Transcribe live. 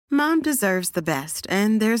Mom deserves the best,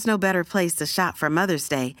 and there's no better place to shop for Mother's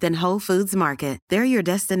Day than Whole Foods Market. They're your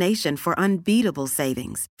destination for unbeatable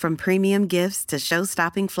savings, from premium gifts to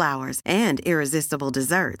show-stopping flowers and irresistible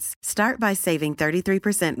desserts. Start by saving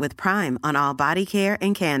 33% with Prime on all body care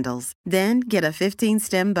and candles. Then get a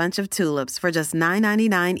 15-stem bunch of tulips for just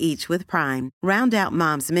 $9.99 each with Prime. Round out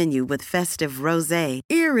Mom's menu with festive rosé,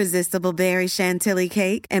 irresistible berry chantilly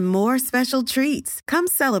cake, and more special treats. Come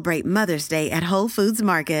celebrate Mother's Day at Whole Foods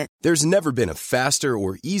Market. There's never been a faster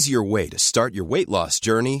or easier way to start your weight loss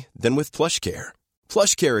journey than with PlushCare.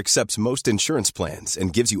 PlushCare accepts most insurance plans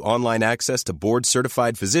and gives you online access to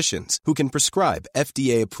board-certified physicians who can prescribe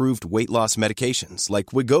FDA-approved weight loss medications like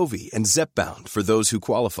Wegovy and Zepbound for those who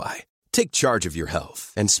qualify. Take charge of your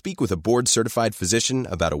health and speak with a board-certified physician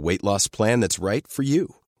about a weight loss plan that's right for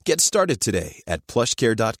you. Get started today at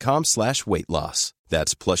plushcare.com/weight loss.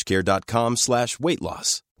 That's plushcare.com/weight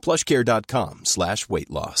loss. plushcare.com/weight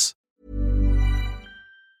loss.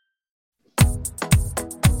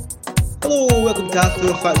 Hello, welcome to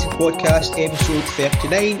After Fantasy Podcast, episode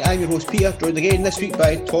 39. I'm your host Peter, joined again this week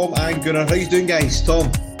by Tom and Gunnar. How you doing, guys?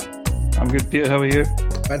 Tom? I'm good, Peter. How are you?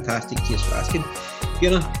 Fantastic, cheers for asking.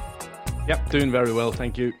 Gunnar? Yep, doing very well,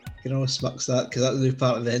 thank you. Gunnar smucks that, because that's the new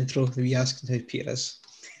part of the intro, the wee asking how Peter is.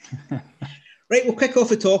 Right, we'll kick off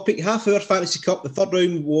the topic. Half-hour Fantasy Cup, the third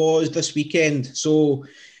round was this weekend. So,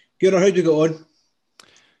 Gunnar, how did you go on?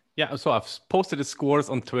 Yeah, so I've posted the scores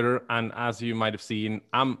on Twitter, and as you might have seen,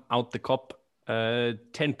 I'm out the cup.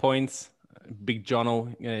 10 points. Big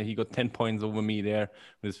Jono, he got 10 points over me there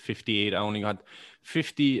with 58. I only got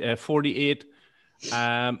 48.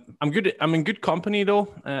 I'm good. I'm in good company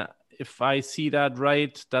though. If I see that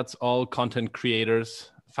right, that's all content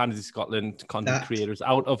creators, Fantasy Scotland content creators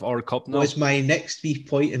out of our cup now. Was my next wee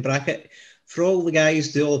point in bracket. For all the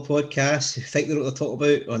guys do all the podcasts who think they know what they're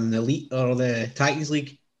talking about on the Elite or the Titans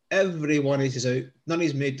League, every one is out. None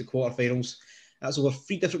has made the quarterfinals. That's over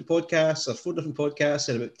 3 different podcasts or 4 different podcasts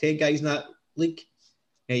and about 10 guys in that league.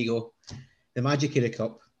 There you go. The magic of the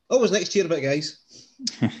cup. Always next year, but guys.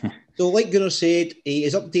 So, like Gunnar said, he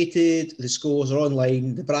has updated. The scores are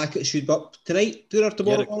online. The bracket should be up tonight.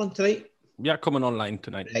 Tomorrow morning tonight. Yeah, coming online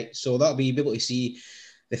tonight. Right, so that'll be able to see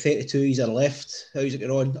the 32s are left. How's it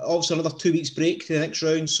going on? Obviously, another 2 weeks break to the next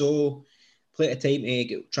round, so plenty of time to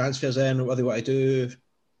get transfers in or what they want to do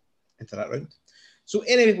into that round. So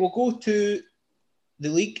anyway, we'll go to the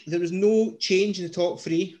league. There was no change in the top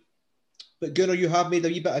 3, but Gunnar, you have made a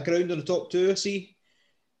wee bit of ground on the top 2, I see.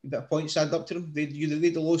 A bit of points stand up to them. You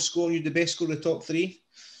the lowest score, you're the best score in the top 3.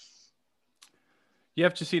 You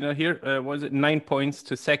have to see now here. Was it 9 points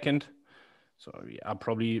to second? So yeah, I'll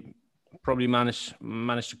probably manage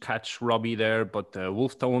to catch Robbie there, but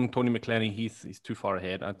Wolfstone, Tony McClenny, he's too far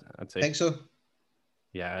ahead. I'd say. Think so?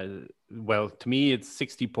 Yeah. Well, to me, it's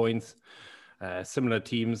 60 points, similar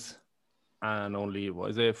teams, and only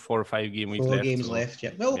 4 or 5 game weeks left. 4 games left.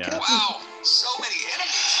 Yeah. Well, yeah. Wow, so many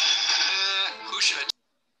enemies. Who should?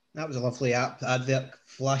 That was a lovely advert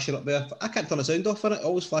flashing up there. I can't turn the sound off on it. I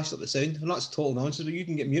always flashes up the sound. And that's total nonsense, but you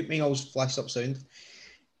can get mute me. I always flash up sound.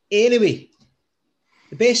 Anyway,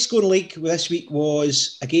 the best scoring league this week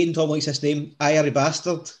was, again, Tom likes this name, Irie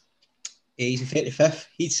Bastard. He's in 35th.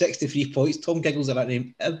 He's 63 points. Tom giggles at that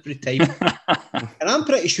name every time. And I'm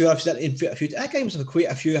pretty sure I've seen that in a few. I think I've quite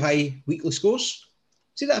a few high weekly scores.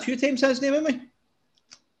 See that a few times, his name, haven't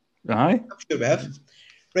we? Aye. I'm sure we have.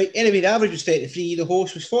 Right, anyway, the average was 33. The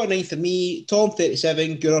host was 49 for me. Tom,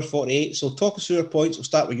 37. Gunnar, 48. So talk us through our points. We'll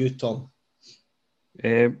start with you, Tom.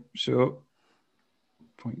 So,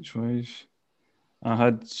 points-wise, I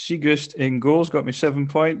had Seagrist in goals, got me 7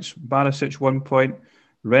 points. Barisic, 1 point.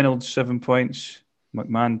 Reynolds, 7 points.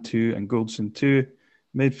 McMahon, 2. And Goldson, 2.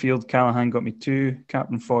 Midfield, Callahan got me 2.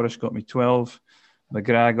 Captain Forrest got me 12.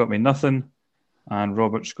 McGrath got me nothing. And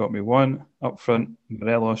Roberts got me 1. Up front,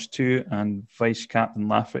 Morelos 2. And Vice Captain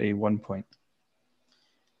Lafferty 1 point.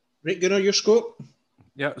 Right, Gunnar, your score?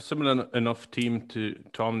 Yeah, similar enough team to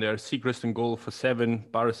Tom there. Seagrist in goal for 7.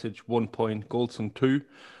 Barisic 1 point. Goldson 2.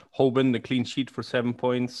 Hoban, the clean sheet for 7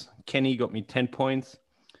 points. Kenny got me 10 points.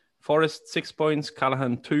 Forrest 6 points.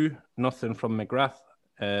 Callahan 2. Nothing from McGrath.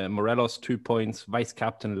 Morelos 2 points. Vice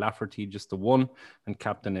Captain Lafferty just a 1. And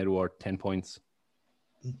Captain Edward 10 points.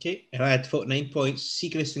 Okay, and I had 49 points.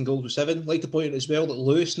 Seagrist in goal for 7. I'd like to point out as well that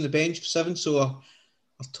Lewis on the bench for 7. So our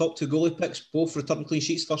top 2 goalie picks, both return clean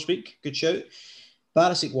sheets first week. Good shout.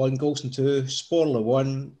 Barisic 1, Goldson 2, Sporler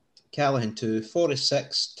 1, Callahan 2, Forrest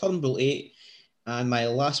 6, Turnbull 8, and my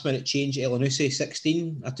last minute change, Elanusi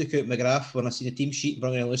 16. I took out McGrath when I seen the team sheet and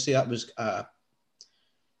brought in Elanusi. That was a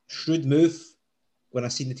shrewd move when I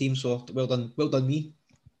seen the team, so well done me.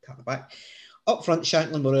 Tap the back. Up front,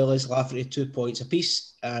 Shanklin, Morelos, Lafferty, 2 points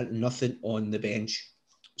apiece and nothing on the bench.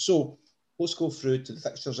 So let's go through to the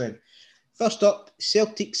fixtures then. First up,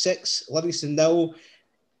 Celtic 6, Livingston 0.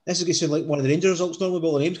 This is going to sound like one of the Rangers results normally, but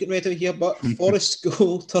all the names getting read out here. But Forrest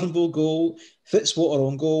goal, Turnbull goal, Fitzwater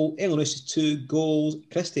on goal, Elyounoussi 2 goals,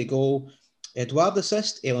 Christie goal, Edouard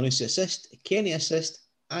assist, Elyounoussi assist, Kenny assist,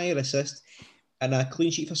 Ayer assist, and a clean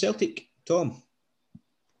sheet for Celtic. Tom?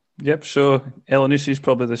 Yep, so Elyounoussi is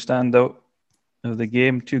probably the standout of the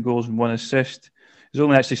game, 2 goals and 1 assist. He's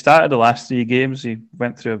only actually started the last 3 games. He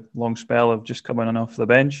went through a long spell of just coming on off the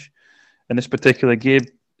bench. In this particular game,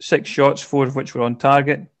 6 shots, 4 of which were on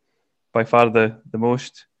target, by far the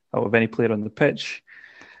most out of any player on the pitch.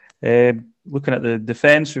 Looking at the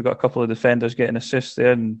defence, we've got a couple of defenders getting assists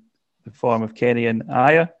there in the form of Kenny and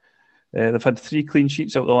Ayer. They've had 3 clean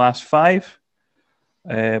sheets out of the last 5.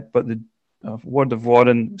 But the word of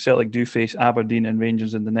warning, Celtic do face Aberdeen and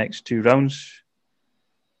Rangers in the next 2 rounds.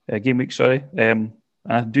 Game week, sorry.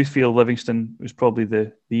 I do feel Livingston was probably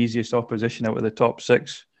the easiest opposition out of the top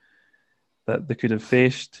 6 that they could have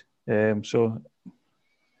faced. So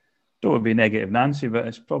don't want to be negative Nancy, but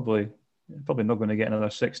it's probably not going to get another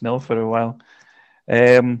 6-0 for a while.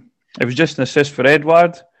 It was just an assist for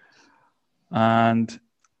Edouard, and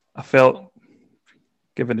I felt,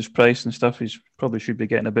 given his price and stuff, he probably should be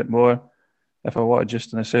getting a bit more. If I wanted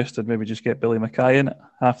just an assist, I'd maybe just get Billy Mackay in at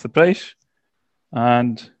half the price.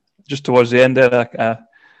 And just towards the end there, I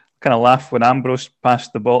kind of laughed when Ambrose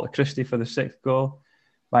passed the ball to Christie for the 6th goal.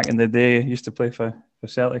 Back in the day, he used to play for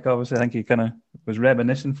Celtic, obviously. I think he kind of was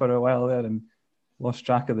reminiscing for a while there and lost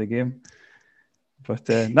track of the game. But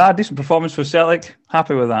decent performance for Celtic.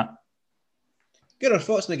 Happy with that. Good, our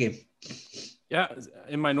thoughts on the game? Yeah,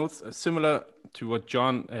 in my notes, similar to what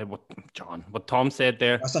what Tom said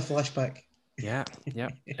there. That's a flashback. Yeah.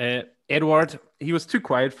 Edouard, he was too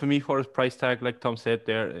quiet for me for his price tag, like Tom said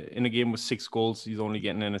there. In a game with 6 goals, he's only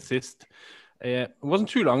getting an assist. It wasn't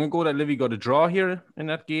too long ago that Livy got a draw here in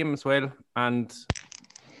that game as well. And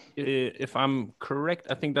if I'm correct,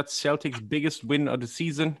 I think that's Celtic's biggest win of the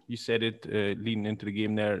season. You said it leading into the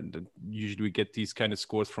game there. That usually we get these kind of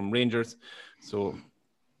scores from Rangers. So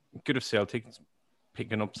good of Celtic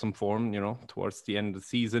picking up some form, towards the end of the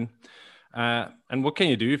season. And what can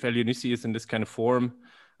you do if Elyounoussi is in this kind of form?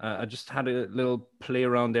 I just had a little play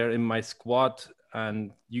around there in my squad,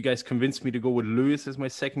 and you guys convinced me to go with Lewis as my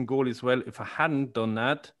second goal as well. If I hadn't done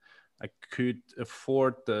that, I could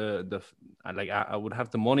afford I would have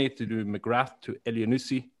the money to do McGrath to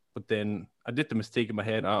Elyounoussi, but then I did the mistake in my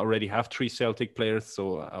head. I already have 3 Celtic players,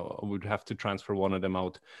 so I would have to transfer one of them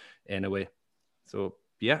out anyway. So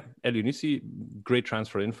yeah, Elyounoussi, great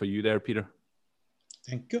transfer in for you there, Peter.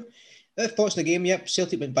 Thank you. Thoughts on the game? Yep,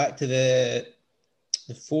 Celtic went back to the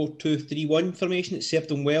 4-2-3-1 formation. It served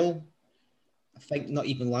them well. I think not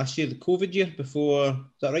even last year, the COVID year before.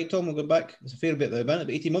 Is that right, Tom? We'll go back. It's a fair bit of about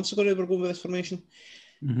 18 months ago we were going with this formation.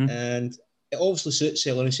 Mm-hmm. And it obviously suits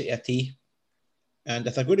Elyounoussi to a T. And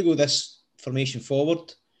if they're going to go this formation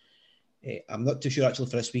forward, I'm not too sure actually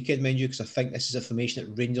for this weekend, mind you, because I think this is a formation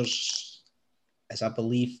that Rangers, as I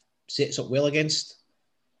believe, sets up well against.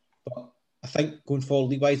 But I think going forward,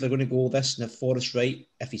 league-wise, they're going to go this and have Forrest right,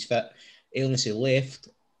 if he's fit, Elyounoussi left,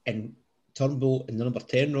 and Turnbull in the number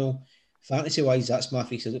 10 role. Fantasy-wise, that's my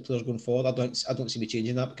 3 Celtic players going forward. I don't see me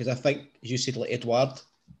changing that, because I think, as you said, like Edouard,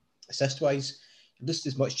 assist-wise, just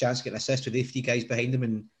as much chance of getting assist with the 3 guys behind him,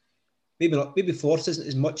 and maybe Forrest isn't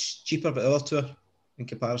as much cheaper, but the other 2 are in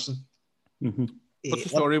comparison. Mm-hmm. What's the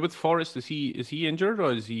story with Forrest? Is he injured,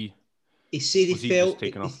 or is he? He said he felt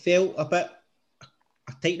a bit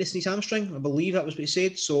a tightness in his hamstring. I believe that was what he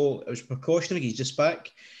said. So it was precautionary. He's just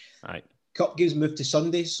back. Right. Cup games moved to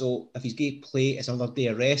Sunday, so if he's going to play, it's another day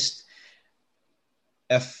of rest.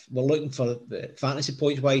 If we're looking for the fantasy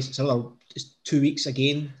points wise, it's 2 weeks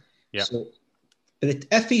again. Yeah. So, but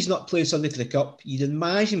if he's not playing Sunday for the Cup, you'd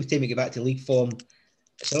imagine by the time he get back to league form,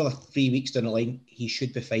 it's another 3 weeks down the line. He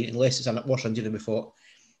should be fine, unless it's a worse injury than we thought.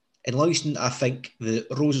 In Livingston, I think the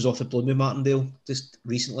roses off the bloom with Martindale just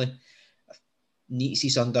recently. I need to see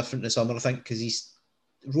something different this summer, I think, because he's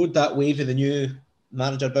rode that wave of the new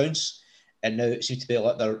manager bounce, and now it seems to be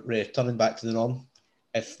like they're returning back to the norm,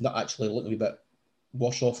 if not actually looking a wee bit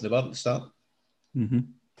worse off than they were at the start. Mm-hmm.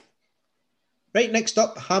 Right, next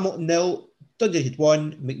up, Hamilton 0, Dundee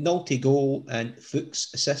 1, McNulty goal, and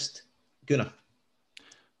Fuchs assist. Gunnar.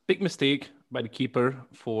 Big mistake by the keeper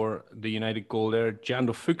for the United goal there,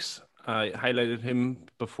 Jando Fuchs. I highlighted him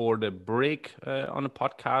before the break on a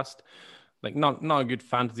podcast. Like, not a good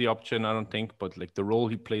fantasy option, I don't think, but like the role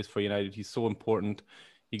he plays for United, he's so important.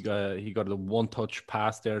 He got a one-touch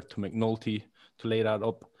pass there to McNulty to lay that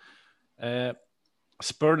up.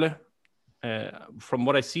 Spurle. From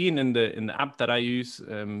what I seen in the app that I use,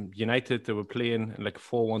 United, they were playing in like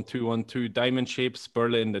 4-1-2-1-2 diamond shape.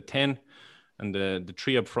 Spurle in the 10, and the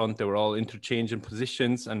three up front, they were all interchanging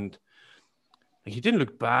positions, and he didn't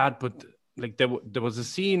look bad, but like there was a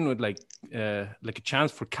scene with like a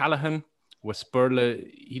chance for Callahan where Spurle,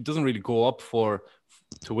 he doesn't really go up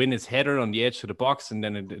to win his header on the edge of the box, and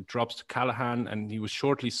then it drops to Callahan, and he was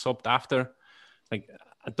shortly subbed after. Like,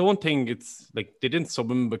 I don't think it's like they didn't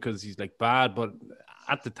sub him because he's like bad, but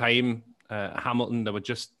at the time, Hamilton, they were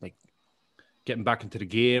just like getting back into the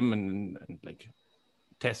game and like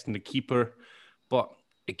testing the keeper. But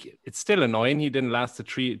it's still annoying. He didn't last the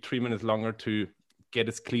three minutes longer to get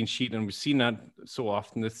his clean sheet, and we've seen that so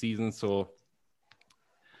often this season. So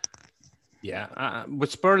yeah,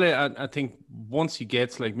 with Spurle, I think once he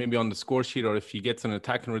gets like maybe on the score sheet, or if he gets an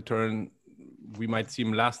attacking return, we might see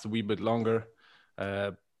him last a wee bit longer.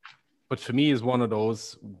 But for me, is one of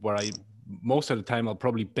those where most of the time I'll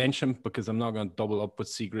probably bench him because I'm not going to double up with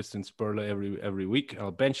Siegrist and Spurle every week.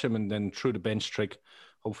 I'll bench him, and then through the bench trick,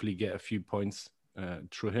 hopefully get a few points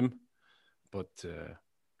through him. But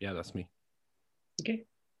yeah, that's me. Okay,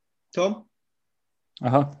 Tom.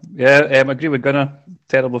 Yeah, I agree with Gunnar.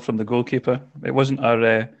 Terrible from the goalkeeper. It wasn't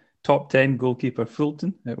our top 10 goalkeeper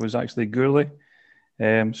Fulton. It was actually Gourley.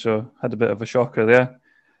 So had a bit of a shocker there.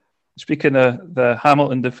 Speaking of the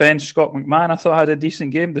Hamilton defence, Scott McMahon, I thought had a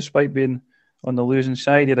decent game despite being on the losing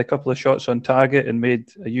side. He had a couple of shots on target and made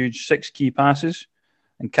a huge 6 key passes.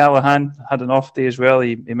 And Callahan had an off day as well.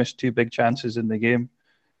 He missed 2 big chances in the game.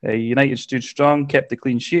 United stood strong, kept the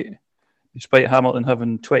clean sheet, despite Hamilton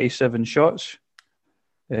having 27 shots.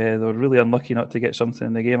 They were really unlucky not to get something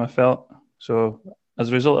in the game, I felt. So as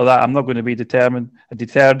a result of that, I'm not going to be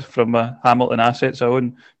deterred from Hamilton assets. I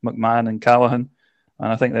own McMahon and Callahan.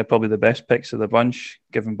 And I think they're probably the best picks of the bunch,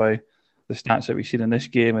 given by the stats that we've seen in this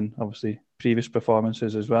game and obviously previous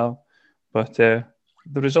performances as well. But the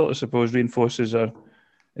result, I suppose, reinforces our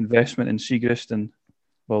investment in Siegrist and,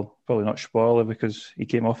 well, probably not Sporle because he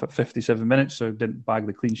came off at 57 minutes, so didn't bag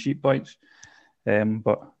the clean sheet points.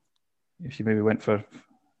 But if you maybe went for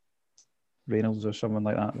Reynolds or someone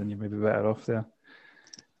like that, then you may be better off there.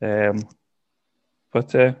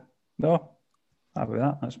 No, happy with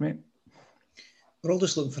that. That's me. We're all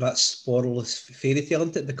just looking for that Sporeless fairy tale,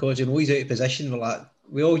 isn't it? Because you know he's out of position. We're like,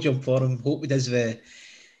 we all jump for him. Hope he does the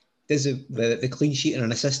clean sheet and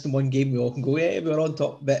an assist in one game. We all can go, yeah, we're on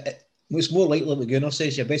top. But it's more likely, like Gunnar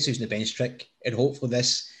says, you're best using the bench trick, and hopefully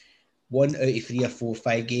this 1 out of 3 or 4 or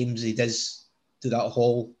 5 games he does do that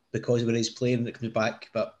haul because of where he's playing and it comes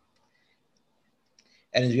back. But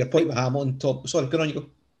and your point with Hamilton, top. Sorry, go on, you go.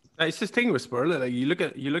 It's this thing with Spurle. Like you look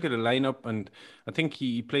at the lineup, and I think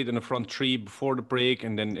he played in the front 3 before the break,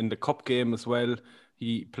 and then in the cup game as well,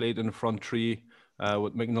 he played in the front 3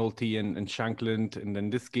 with McNulty and Shankland, and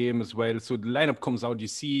then this game as well. So the lineup comes out, you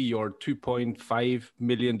see your 2.5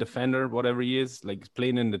 million defender, whatever he is, like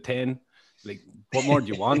playing in the 10. Like, what more do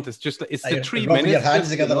you want? It's just it's the 3 minutes. Your hands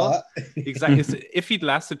together, exactly. If he'd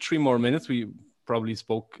lasted 3 more minutes, we probably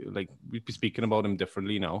we'd be speaking about him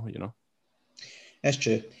differently now. You know, that's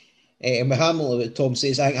true. And with Hamilton, what Tom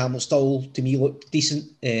says, I think Hamilton still, to me, looked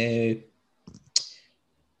decent. They're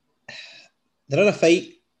in a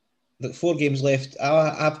fight. Like 4 games left.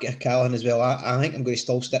 I've got a Callahan as well. I think I'm going to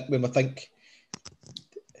still stick with him. I think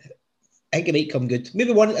it might come good.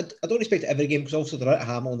 Maybe one. I don't expect it every game because also they're out of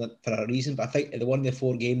Hamilton for a reason. But I think the 1 of the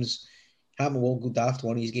 4 games, Hamilton will go daft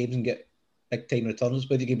one of these games and get big time returns.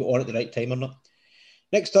 Whether you get it on at the right time or not.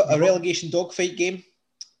 Next up, a relegation dogfight game.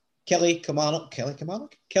 Kelly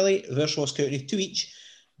versus Ross County, 2 each.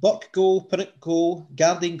 Burke goal, Pinnock goal,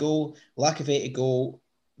 Guardian goal, Lacavette goal,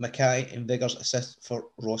 Mackay and Viggers assist for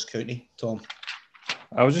Ross County. Tom.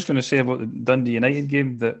 I was just going to say about the Dundee United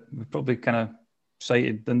game that we probably kind of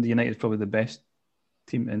cited Dundee United is probably the best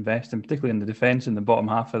team to invest in, particularly in the defence in the bottom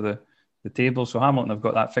half of the table. So Hamilton have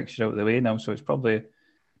got that fixture out of the way now, so it's probably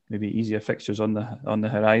maybe easier fixtures on the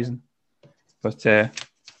horizon. But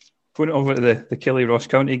going over to the Kelly Ross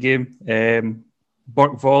County game,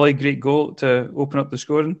 Burke volley, great goal to open up the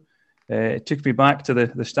scoring. It took me back to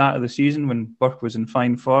the start of the season when Burke was in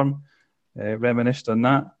fine form. Reminisced on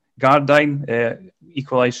that. Gardine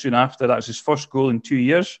equalised soon after. That was his first goal in 2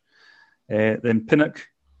 years. Then Pinnock,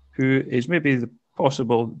 who is maybe the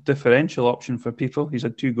possible differential option for people. He's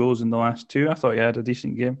had 2 goals in the last 2. I thought he had a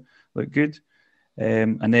decent game. Looked good.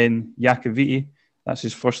 And then Iacoviti, that's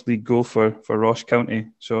his first league goal for Ross County.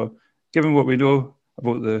 So given what we know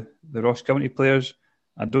about the Ross County players,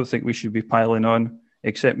 I don't think we should be piling on,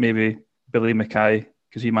 except maybe Billy Mackay,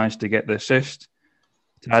 because he managed to get the assist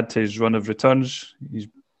to add to his run of returns. He's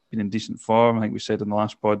been in decent form. I think we said in the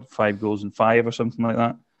last pod 5 goals in 5 or something like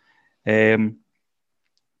that.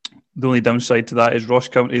 The only downside to that is Ross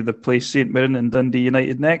County, they play St Mirren and Dundee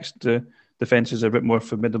United next. The defences are a bit more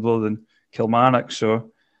formidable than Kilmarnock,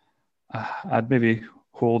 so I'd maybe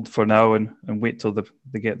hold for now and wait till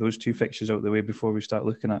they get those 2 fixtures out of the way before we start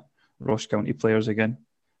looking at Ross County players again.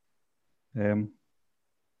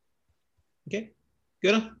 Okay,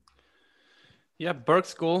 Gunnar? Yeah,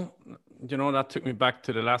 Burke's goal, that took me back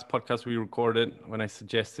to the last podcast we recorded when I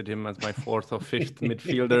suggested him as my 4th or 5th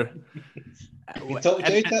midfielder.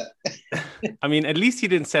 I mean, at least he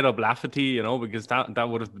didn't set up Lafferty, because that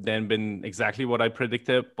would have then been exactly what I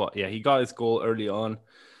predicted. But yeah, he got his goal early on.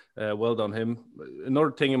 Well done him.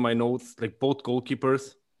 Another thing in my notes, like both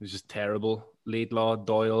goalkeepers, was just terrible. Laidlaw,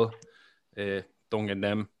 Doyle, don't get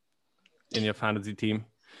them in your fantasy team.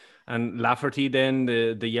 And Lafferty then,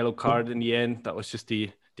 the yellow card in the end, that was just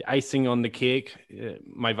the icing on the cake.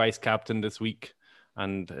 My vice captain this week.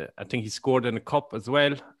 And I think he scored in the cup as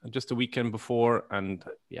well, just a weekend before. And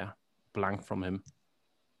yeah, blank from him.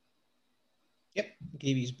 Yep,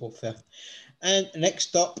 gave you both there. And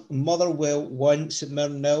next up, Motherwell 1, St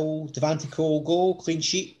Mirren 0, Devante Cole goal, clean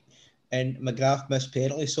sheet, and McGrath missed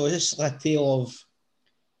penalty. So this is a tale of...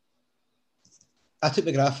 I took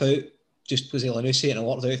McGrath out just because Elyounoussi and a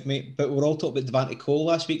lot of out me, but we're all talking about Devante Cole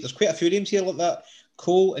last week. There's quite a few names here like that.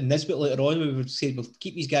 Cole and Nisbet later on, we would say we'll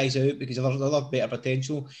keep these guys out because of other better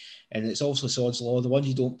potential, and it's also Sod's Law. The ones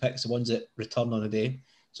you don't pick is the ones that return on the day.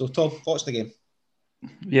 So Tom, thoughts on the game?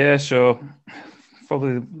 Yeah, so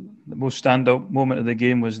probably the most standout moment of the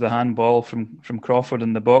game was the handball from Crawford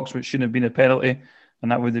in the box, which shouldn't have been a penalty,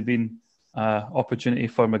 and that would have been an opportunity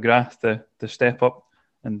for McGrath to step up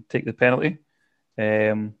and take the penalty.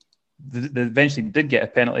 They eventually did get a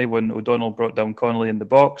penalty when O'Donnell brought down Connolly in the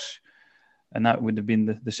box, and that would have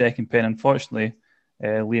been the second pen. Unfortunately,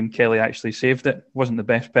 Liam Kelly actually saved it. Wasn't the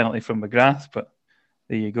best penalty from McGrath, but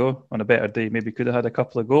there you go. On a better day, maybe could have had a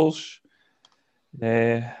couple of goals.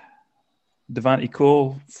 Devante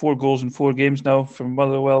Cole, 4 goals in 4 games now from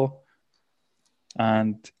Motherwell.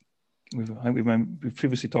 And we've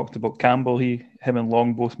previously talked about Campbell. Him and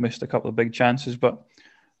Long both missed a couple of big chances, but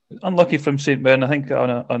unlucky from St Mirren. I think on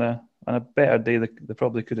a better day, they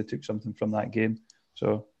probably could have took something from that game.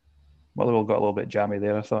 So Motherwell got a little bit jammy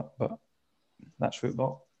there, I thought, but that's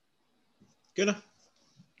football. Gunnar?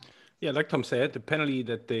 Yeah, like Tom said, the penalty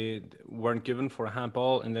that they weren't given for a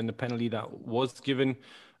handball, and then the penalty that was given,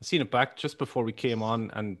 I seen it back just before we came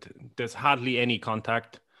on, and there's hardly any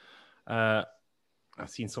contact. I've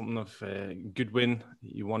seen something of Goodwin.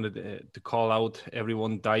 He wanted to call out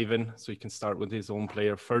everyone diving, so he can start with his own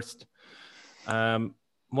player first.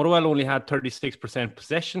 Motherwell only had 36%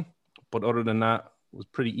 possession, but other than that, was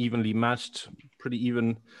pretty evenly matched, pretty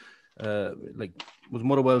even. Was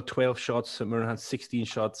Motherwell 12 shots, St Mirren had 16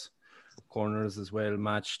 shots, corners as well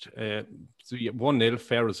matched. So yeah, 1-0,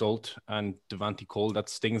 fair result. And Devante Cole, that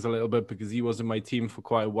stings a little bit because he was in my team for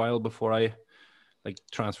quite a while before I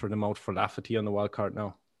transferred him out for Lafferty on the wild card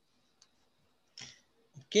now.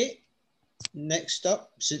 Okay, next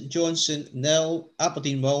up, St Johnstone 0,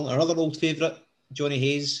 Aberdeen 1. Our other old favourite, Johnny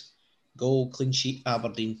Hayes, goal, clean sheet,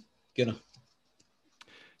 Aberdeen. Gunnar?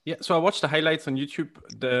 Yeah, so I watched the highlights on YouTube.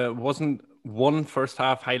 There wasn't one first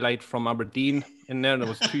half highlight from Aberdeen in there. There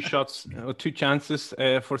was 2 shots, 2 chances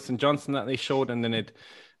for St Johnstone that they showed, and then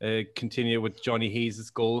it continued with Johnny Hayes'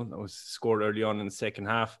 goal that was scored early on in the second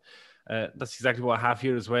half. That's exactly what I have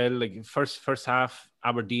here as well. Like first half,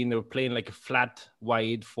 Aberdeen, they were playing like a flat,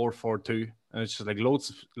 wide 4-4-2, and it's just like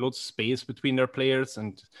loads of space between their players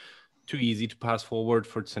and too easy to pass forward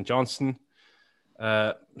for St Johnstone.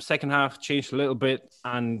 Second half changed a little bit,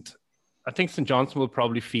 and I think St Johnstone will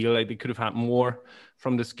probably feel like they could have had more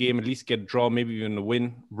from this game, at least get a draw, maybe even a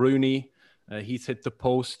win. Rooney, he's hit the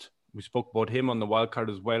post. We spoke about him on the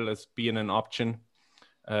wildcard as well as being an option.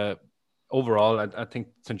 Overall, I think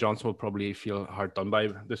St Johnstone will probably feel hard done by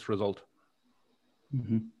this result.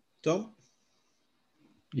 Mm-hmm. Tom?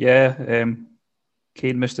 Yeah,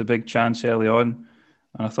 Kane missed a big chance early on,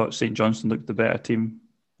 and I thought St Johnstone looked the better team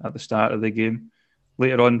at the start of the game.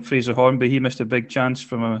 Later on, Fraser Hornby, he missed a big chance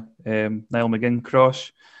from a Niall McGinn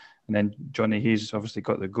cross. And then Johnny Hayes obviously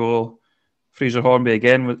got the goal. Fraser Hornby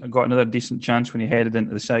again got another decent chance when he headed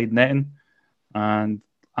into the side netting. And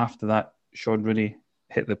after that, Sean Rooney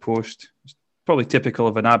hit the post. It's probably typical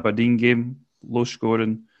of an Aberdeen game, low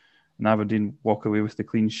scoring, and Aberdeen walk away with the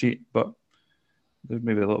clean sheet. But there's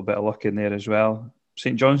maybe a little bit of luck in there as well.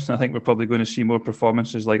 St Johnstone, I think we're probably going to see more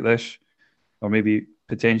performances like this, or maybe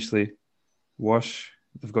potentially worse.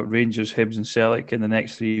 They've got Rangers, Hibs and Celtic in the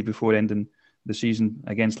next 3 before ending the season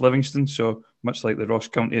against Livingston. So much like the Ross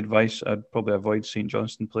County advice, I'd probably avoid St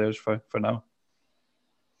Johnstone players for now.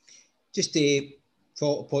 Just a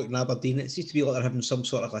thought point in Aberdeen, it seems to be like they're having some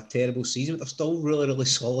sort of a terrible season, but they're still really, really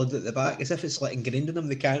solid at the back, as if it's like ingrained in them.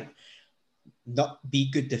 They can't not be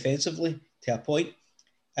good defensively to a point.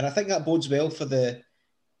 And I think that bodes well for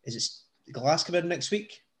is it Glass coming in next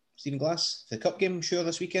week? Stephen Glass, for the Cup game, I'm sure,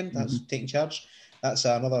 this weekend. That's taking charge. That's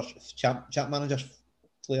another champ manager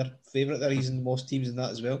player favourite there. He's in most teams in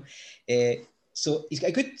that as well. So he's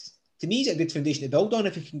got he's got a good foundation to build on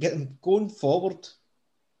if he can get them going forward,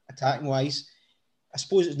 attacking wise. I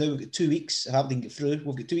suppose it's now we've got 2 weeks of having to get through.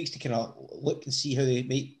 We've got 2 weeks to kind of look and see how they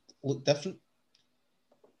might look different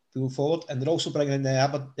going forward. And they're also bringing in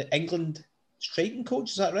the England striking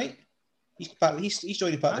coach. Is that right? He's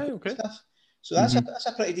joining part of the staff. So that's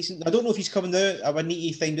a pretty decent. I don't know if he's coming now. I would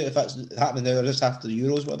need to find out if that's happening now or just after the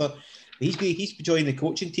Euros, whatever. But he's joining the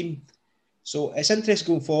coaching team. So it's interesting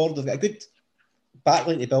going forward. They've got a good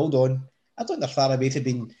backline to build on. I think they're far away from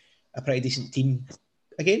being a pretty decent team.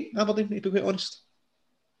 Again, Aberdeen, to be quite honest.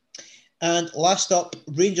 And last up,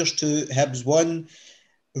 Rangers 2, Hibs 1.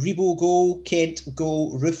 Rebo goal, Kent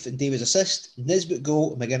goal, Roof and Davies assist, Nisbet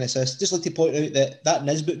goal, McGinn assist. Just like to point out that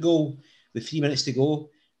Nisbet goal with 3 minutes to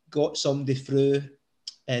go got somebody through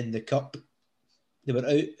in the cup. They were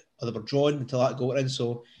out or they were drawn until that goal went in.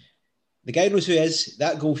 So the guy knows who he is.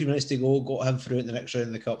 That goal, 3 minutes to go, got him through in the next round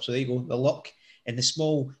of the cup. So there you go. The luck and the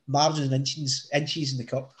small margins and inches in the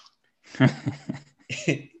cup.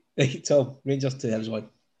 Right, Tom, Rangers 2, Hibs 1.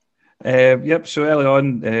 Yep, so early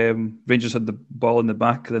on, Rangers had the ball in the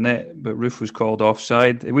back of the net, but Roof was called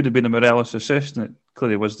offside. It would have been a Morelos assist, and it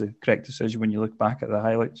clearly was the correct decision when you look back at the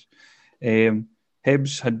highlights.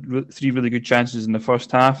 Hibs had 3 really good chances in the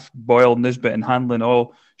first half. Boyle, Nisbet and Hanlon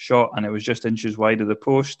all shot, and it was just inches wide of the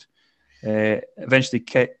post. Eventually,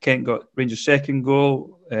 Kent got Rangers' second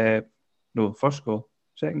goal. First goal.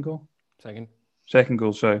 Second goal? Second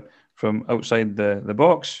goal, sorry, from outside the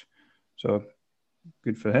box. So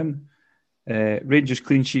good for him. Rangers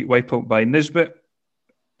clean sheet wipe out by Nisbet.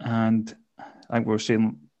 And I think we were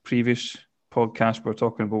saying previous podcast, we were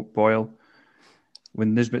talking about Boyle.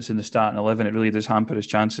 When Nisbet's in the starting 11, it really does hamper his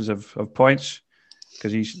chances of points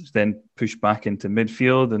because he's then pushed back into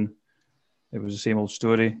midfield, and it was the same old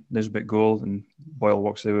story. Nisbet goal and Boyle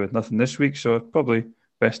walks away with nothing this week, so probably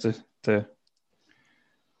best to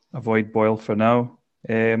avoid Boyle for now.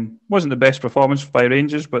 Wasn't the best performance by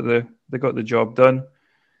Rangers, but they got the job done.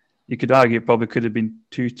 You could argue it probably could have been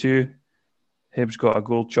 2-2. Hibs got a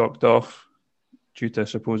goal chalked off due to a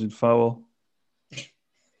supposed foul.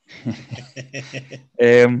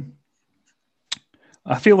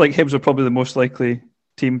 I feel like Hibs are probably the most likely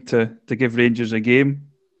team to give Rangers a game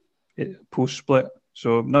post-split.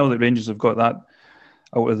 So now that Rangers have got that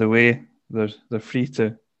out of the way, they're free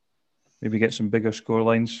to maybe get some bigger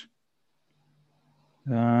scorelines.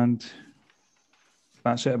 And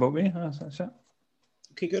that's it about me. That's it.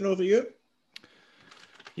 Okay, going over you.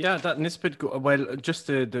 Yeah, that Nisbet. Just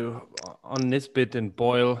on Nisbet and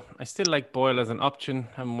Boyle, I still like Boyle as an option.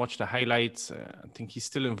 I haven't watched the highlights. I think he's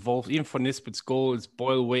still involved. Even for Nisbet's goal, it's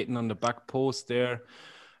Boyle waiting on the back post there.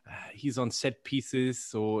 He's on set pieces,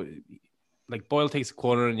 so like Boyle takes a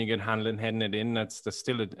corner and you get Hanlon heading it in. That's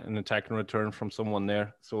still an attacking return from someone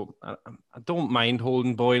there. So I don't mind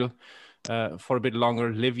holding Boyle for a bit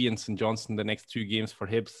longer. Livy and St Johnstone the next 2 games for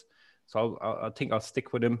Hibs, so I think I'll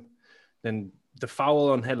stick with him. Then the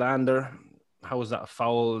foul on Helander, how is that a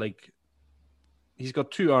foul? Like, he's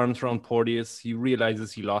got 2 arms around Porteous. He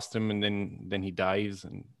realizes he lost him, and then he dives,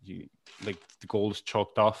 and the goal is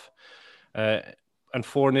chalked off. And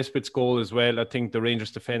for Nisbet's goal as well, I think the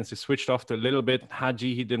Rangers defense is switched off a little bit.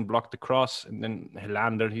 Hadji, he didn't block the cross, and then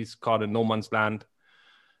Helander, he's caught in no man's land.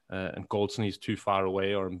 And Goldson, he's too far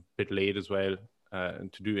away or a bit late as well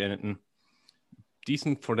to do anything.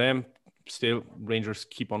 Decent for them. Still, Rangers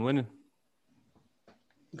keep on winning.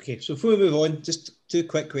 Okay, so before we move on, just 2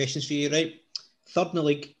 quick questions for you, right? Third in the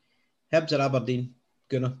league, Hibs or Aberdeen?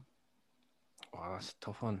 Gunnar? Oh, that's a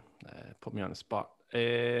tough one. Put me on the spot.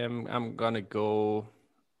 I'm gonna go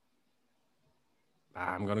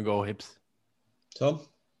Hibs. Tom?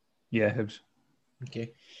 Yeah, Hibs.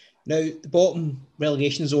 Okay. Now, the bottom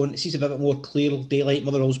relegation zone, it seems a bit more clear daylight.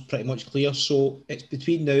 Motherwell's pretty much clear. So it's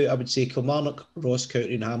between now, I would say, Kilmarnock, Ross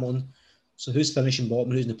County and Hamilton. So who's finishing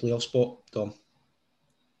bottom? Who's in the playoff spot? Tom?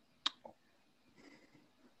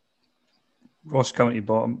 Ross County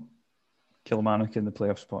bottom, Kilmarnock in the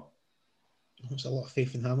playoff spot. That's a lot of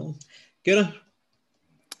faith in Hamilton. Gunnar?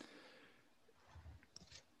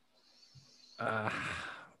 I'm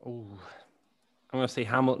going to say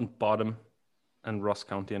Hamilton bottom and Ross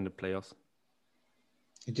County in the playoffs.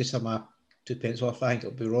 I just have my 2 pence worth. I think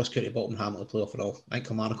it'll be Ross County, Bolton, Hamilton play off it all. I think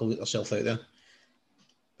Kilmarnock will get themselves out there.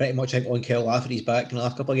 Pretty much, I think on Kel Lafferty's back in the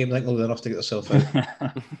last couple of games. I think they'll do enough to get themselves out.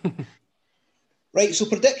 Right, so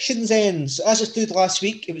predictions ends. As it stood last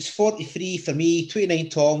week, it was 43 for me, 29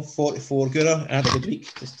 Tom, 44 Gura. I had a good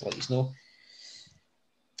week, just to let you know.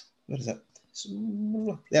 Where is it?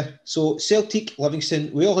 There. So Celtic,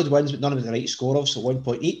 Livingston, we all had wins, but none of them the right score of, so 1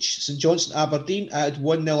 point each. St Johnstone, Aberdeen, I had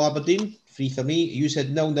 1-0 Aberdeen, 3 for me. You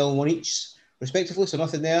said 0-0 1 each, respectively, so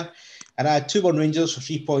nothing there. And I had 2-1 Rangers for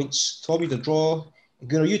 3 points. Tom, you had a draw. And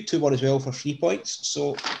Gunnar, you 2-1 as well for 3 points.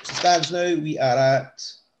 So as it stands now, we are at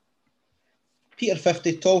Peter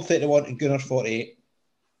 50, Tom 31, and Gunnar 48.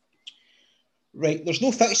 Right, there's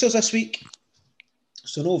no fixtures this week.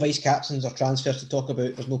 So no vice captains or transfers to talk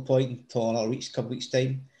about. There's no point until another couple weeks'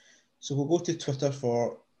 time. So we'll go to Twitter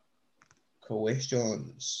for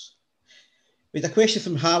questions. We had a question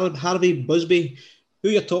from Harvey Busby. Who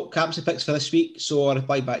are your top captaincy picks for this week? So I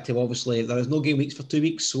replied back to him, obviously, there is no game weeks for 2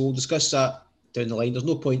 weeks, so we'll discuss that down the line. There's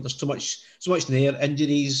no point. There's so much in the air.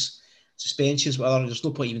 Injuries, suspensions, whatever. There's no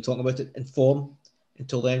point even talking about it in form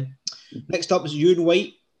until then. Next up is Ewan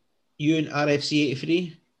White. Ewan RFC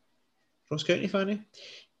 83. Ross County fan.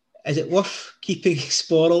 Is it worth keeping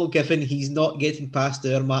Sporrell given he's not getting past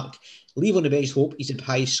the hour mark? Leave on the bench, hope he's the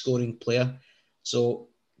highest scoring player. So,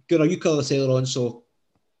 Gunnar, you call the sailor on, so...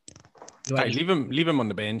 leave him on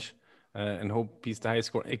the bench and hope he's the highest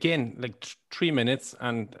scorer. Again, like 3 minutes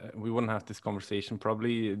and we wouldn't have this conversation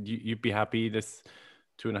probably. You'd be happy this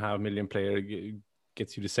 2.5 million player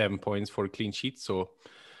gets you the 7 points for a clean sheet. So...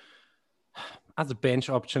 as a bench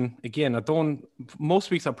option, again, most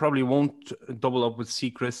weeks I probably won't double up with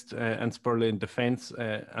Seacrest and Spurley in defence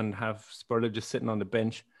and have Spurley just sitting on the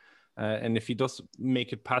bench. And if he does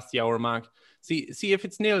make it past the hour mark, see if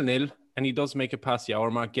it's 0-0 and he does make it past the hour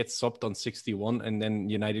mark, gets subbed on 61 and then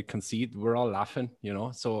United concede, we're all laughing,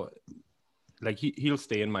 So like he'll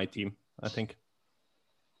stay in my team, I think.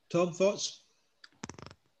 Tom, thoughts?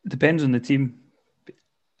 Depends on the team.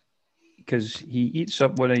 Because he eats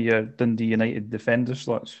up one of your Dundee United defender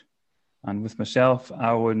slots. And with myself,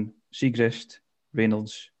 Alan, Segrist,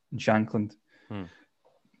 Reynolds, and Shankland.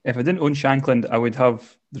 If I didn't own Shankland, I would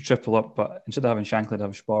have the triple up, but instead of having Shankland, I'd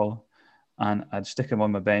have Sporrell. And I'd stick him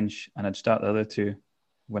on my bench and I'd start the other two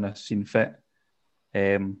when I seen fit.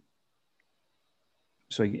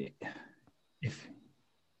 So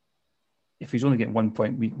if he's only getting 1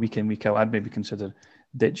 point week in, week out, I'd maybe consider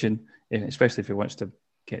ditching, especially if he wants to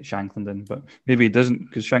get Shankland in, but maybe he doesn't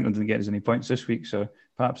because Shankland didn't get as many points this week, so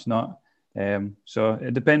perhaps not. So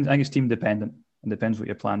it depends. I think it's team dependent and depends what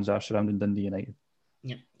your plans are surrounding Dundee United.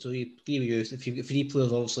 Yeah, so you agree with you. If you've got 3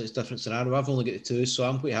 players, obviously it's a different scenario. I've only got the 2, so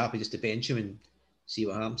I'm quite happy just to bench him and see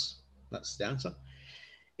what happens. That's the answer.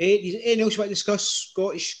 Anything else you want to discuss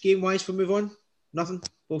Scottish game-wise before we move on? Nothing?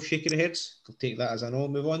 Both shaking their heads. I'll take that as I know.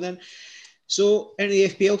 Move on then. So, into the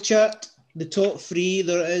FPL chat. The top 3,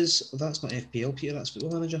 there is... Well, that's not FPL, Peter, that's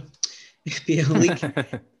Football Manager. FPL League.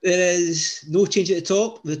 There is no change at the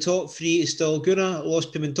top. The top 3 is still Gunnar, Los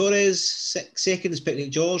Pimentores. Second is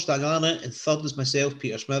Picnic George, Daniel Arnott. And third is myself,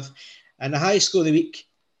 Peter Smith. And the highest score of the week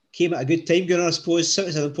came at a good time, Gunnar, I suppose.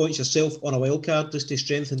 77 points yourself on a wild card just to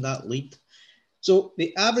strengthen that lead. So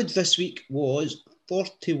the average this week was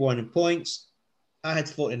 41 points. I had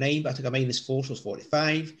 49, but I took a -4, so it was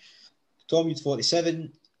 45. Tom used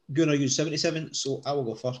 47. Gunnar used 77, so I will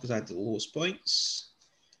go first because I had the lowest points.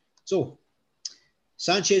 So,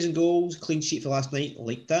 Sanchez and goals, clean sheet for last night,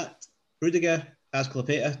 like that. Rudiger,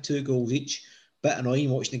 Azpilicueta, 2 goals each. Bit annoying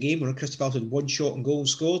watching the game where Crystal Palace had 1 shot and goal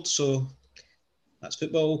scored, so that's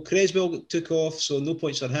football. Creswell took off, so no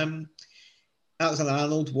points for him.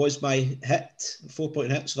 Alexander-Arnold was my hit,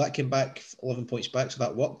 4-point hit, so that came back 11 points back, so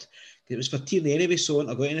that worked. It was for Tierney anyway, so I wouldn't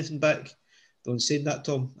have got anything back. Don't say that,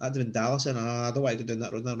 Tom. That'd have been Dallas, and I don't want to go down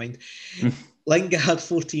that road, never mind. Lingard,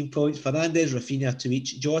 14 points. Fernandes, Rafinha, 2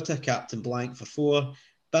 each. Jota, captain blank for 4.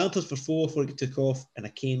 Banters for 4 before he took off, and a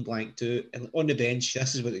Kane blank 2. And on the bench,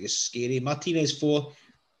 this is where it gets scary. Martinez, 4.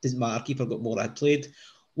 Doesn't matter. Keeper got more I had played.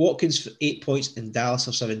 Watkins for 8 points, and Dallas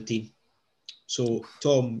for 17. So,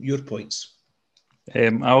 Tom, your points.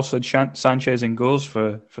 I also had Sanchez in goals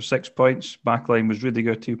for 6 points. Backline was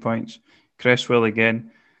Rudiger, 2 points. Cresswell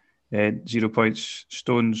again. 0 points,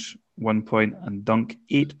 Stones 1 point, and Dunk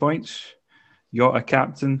 8 points. Jota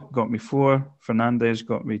captain got me 4. Fernandes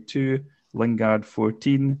got me 2. Lingard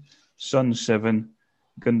 14. Son 7.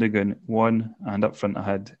 Gundogan 1. And up front I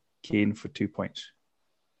had Kane for 2 points.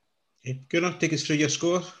 Okay. Gunnar, take us through your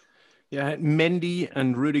score. Yeah, I had Mendy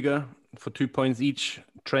and Rudiger for 2 points each.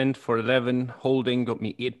 Trent for 11. Holding got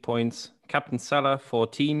me 8 points. Captain Salah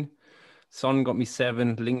 14. Son got me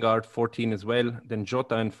 7, Lingard 14 as well. Then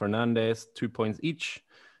Jota and Fernandes, 2 points each.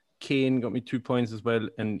 Kane got me 2 points as well,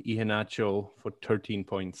 and Iheanacho for 13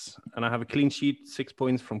 points. And I have a clean sheet, 6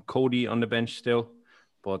 points from Cody on the bench still,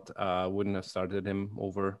 but I wouldn't have started him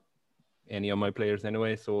over any of my players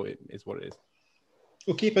anyway, so it is what it is.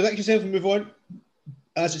 Okay, predict yourself and move on.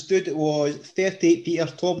 As it stood, it was 38 Peter,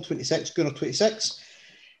 Tom 26, Gunnar 26.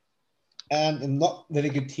 And I'm not very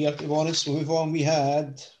good here, to be honest. We'll move on. We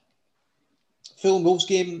had Fulham Wolves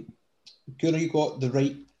game. Gunnar, you got the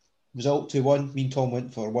right result, 2-1. Me and Tom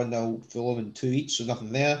went for 1-0 Fulham and 2 each, so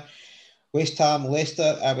nothing there. West Ham,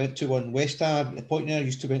 Leicester, I went 2-1 West Ham. At the point there,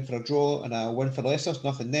 you two went for a draw and a win for Leicester, so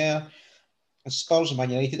nothing there. And Spurs and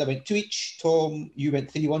Man United, I went 2 each. Tom, you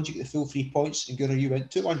went 3-1, you get the full 3 points, and Gunnar, you went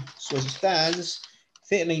 2-1. So as it stands,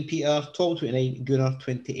 39 Peter, Tom 29, Gunnar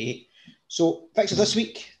 28. So fixtures this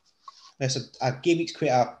week. It's a game week's quite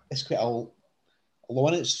a long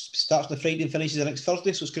one. It starts on the Friday and finishes the next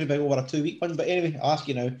Thursday, so it's going to be over a 2-week one. But anyway, I'll ask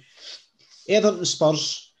you now. Everton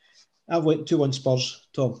Spurs. I went 2-1 Spurs.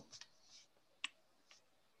 Tom.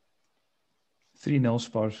 3-0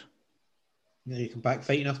 Spurs. Yeah, you come back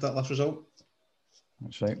fighting after that last result.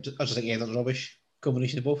 That's right. I just think Everton's rubbish.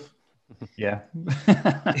 Combination of both. Yeah.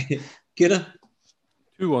 Gunnar.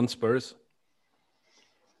 2-1 Spurs.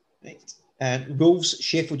 Right. And Wolves,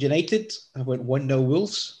 Sheffield United. I went 1-0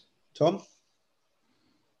 Wolves. Tom?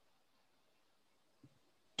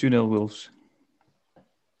 2-0 Wolves.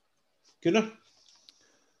 Gunnar?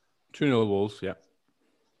 2-0 Wolves, yeah.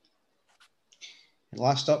 And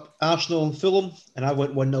last up, Arsenal and Fulham. And I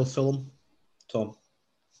went 1-0 Fulham. Tom?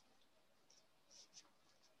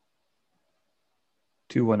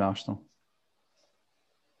 2-1 Arsenal.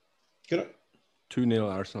 Gunnar?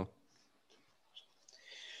 2-0 Arsenal.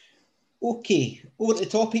 Okay, over to the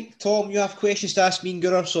topic. Tom, you have questions to ask me and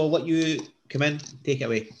Gunnar, so I'll let you come in. Take it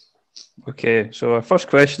away. Okay, so our first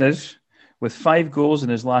question is, with 5 goals in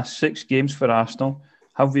his last 6 games for Arsenal,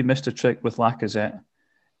 have we missed a trick with Lacazette?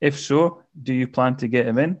 If so, do you plan to get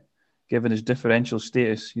him in? Given his differential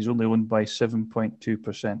status, he's only owned by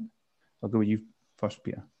 7.2%. I'll go with you first,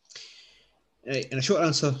 Peter. Right, and a short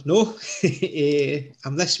answer, no.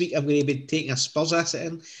 This week I'm going to be taking a Spurs asset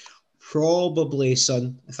in. Probably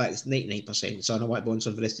Son. In fact, it's 99% Son. I want to go on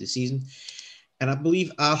Son for the rest of the season. And I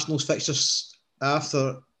believe Arsenal's fixtures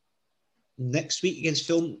after next week against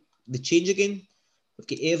Fulham, they change again. We've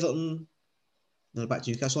got Everton. They're back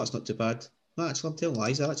to Newcastle. That's not too bad. No, actually, I'm telling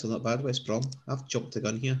lies. That's actually not bad. West Brom. I've jumped the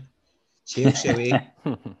gun here. Chelsea away.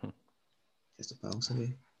 Crystal Palace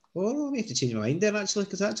away. Oh, no, I may have to change my mind then, actually,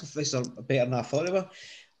 because actual fixtures are better than I thought they were.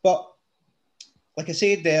 But, like I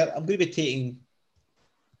said there, I'm going to be taking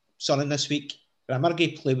Son in this week. And I'm going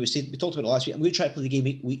to play, we talked about it last week, I'm going to try to play the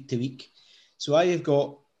game week to week. So I have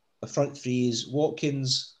got the front three is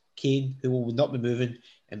Watkins, Kane, who will not be moving,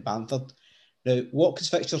 and Bamford. Now, Watkins'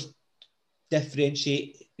 fixtures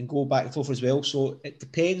differentiate and go back and forth as well. So it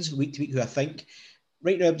depends week to week who I think.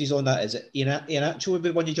 Right now, everybody's on that. Is it Iheanacho would be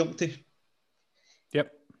the one you jump to?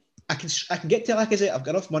 Yep. I can get to Lacazette. I've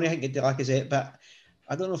got enough money. I can get to Lacazette, but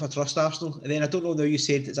I don't know if I trust Arsenal. And then I don't know now. You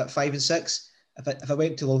said it's at 5 and 6. If I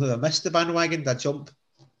went too long, if I missed the bandwagon, I'd jump.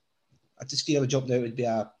 I just feel a jump now would be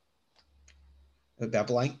a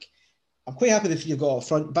blank. I'm quite happy if you've got up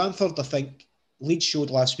front. Bamford, I think Leeds showed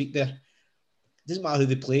last week there. It doesn't matter who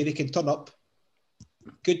they play; they can turn up.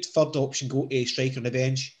 Good third option, go to striker on the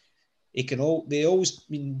bench. They always.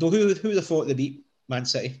 I mean, who they thought they beat Man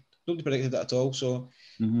City? Nobody predicted that at all. So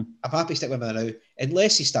I'm happy to stick with him now,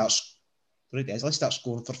 unless he starts. Unless he starts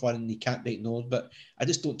scoring for fun and he can't be ignored. But I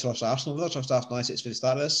just don't trust Arsenal. I don't trust Arsenal assets for the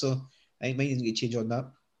start of this, so I think mine isn't going to change on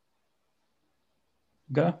that.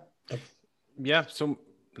 Okay. Yeah, so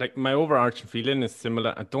like my overarching feeling is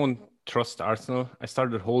similar. I don't trust Arsenal. I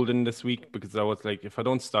started holding this week because I was like, if I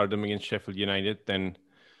don't start him against Sheffield United, then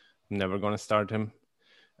I'm never going to start him.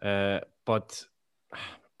 But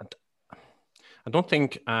I don't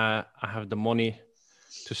think I have the money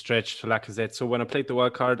to stretch to Lacazette. So when I played the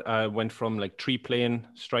wild card, I went from like 3 playing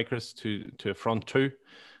strikers to a front 2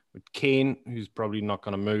 with Kane, who's probably not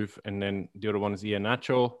going to move, and then the other one is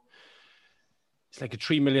Iheanacho. It's like a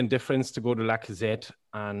 3 million difference to go to Lacazette,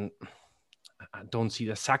 and I don't see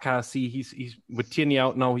the Saka. See, he's with Tierney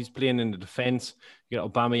out now. He's playing in the defense. You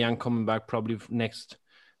got Aubameyang coming back probably next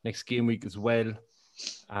game week as well,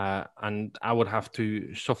 and I would have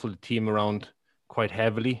to shuffle the team around quite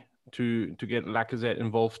heavily to get Lacazette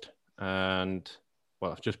involved. And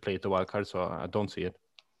well, I've just played the wild card, so I don't see it.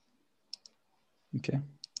 Okay.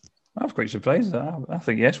 I was quite surprised. I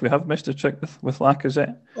think, yes, we have missed a trick with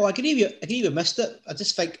Lacazette. Oh, I can even missed it. I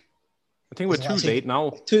just think I think we're too late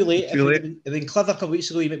now. Too late. Too late. If you'd been clever a couple of weeks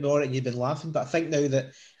ago, you might be alright and you'd been laughing. But I think now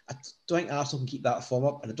that I don't think Arsenal can keep that form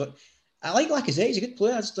up, and I like Lacazette. He's a good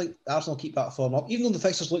player. I just think Arsenal keep that form up, even though the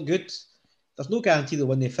fixtures look good. There's no guarantee they'll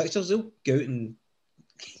win the fixtures. They'll go out and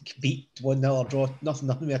beat 1-0 or draw nothing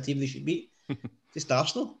with a team they should beat. Just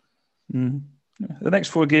Arsenal. The next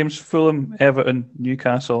 4 games: Fulham, Everton,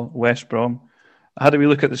 Newcastle, West Brom. I had a wee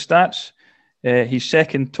look at the stats. He's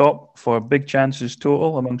second top for big chances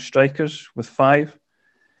total among strikers with 5.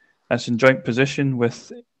 That's in joint position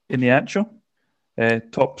with Iheanacho.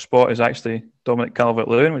 Top spot is actually Dominic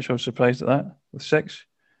Calvert-Lewin, which I was surprised at that, with 6.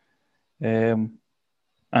 And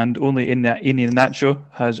only Iheanacho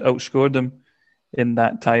has outscored him in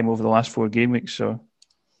that time over the last 4 game weeks. So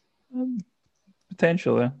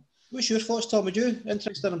potential there. What's your thoughts, Tom? Would you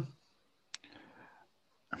interested in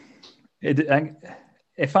him?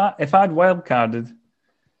 If I'd wild carded,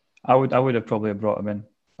 I would have probably brought him in.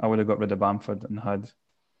 I would have got rid of Bamford and had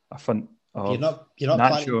a front of you're not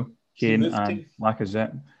Nacho, Kane, and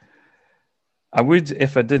Lacazette. I would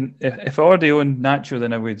if I didn't. If I already owned Nacho,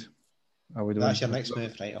 then I would. That's your next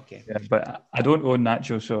move, right? Okay. Yeah, but I don't own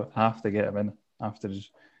Nacho, so I have to get him in after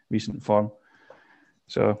his recent form.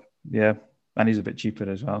 So yeah, and he's a bit cheaper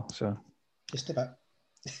as well. So just a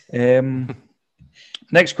bit.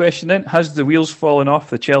 Next question then: has the wheels fallen off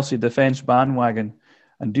the Chelsea defence bandwagon,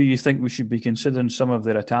 and do you think we should be considering some of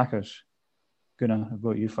their attackers? Gunnar, I've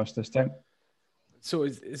got you first this time. So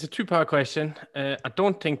it's a 2-part question. I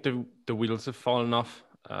don't think the wheels have fallen off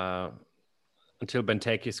until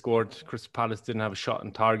Benteke scored. Crystal Palace didn't have a shot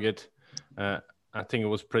on target. I think it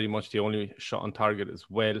was pretty much the only shot on target as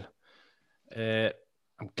well.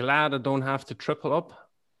 I'm glad I don't have to triple up.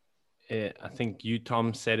 I think you,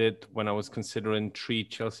 Tom, said it when I was considering 3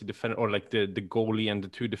 Chelsea defenders, or like the goalie and the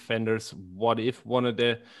 2 defenders. What if one of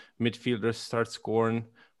the midfielders starts scoring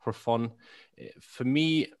for fun? For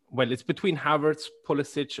me, well, it's between Havertz,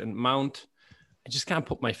 Pulisic, and Mount. I just can't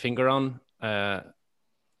put my finger on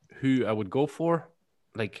who I would go for.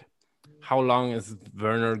 Like, how long is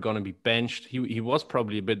Werner going to be benched? He was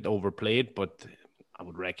probably a bit overplayed, but I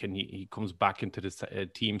would reckon he comes back into this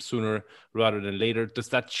team sooner rather than later. Does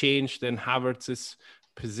that change then Havertz's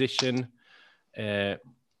position?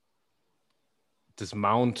 Does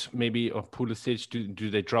Mount maybe or Pulisic,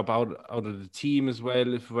 do they drop out of the team as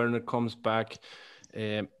well if Werner comes back?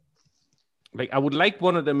 Like, I would like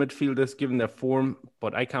one of the midfielders given their form,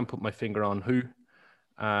 but I can't put my finger on who.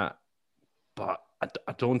 But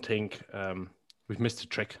I don't think we've missed a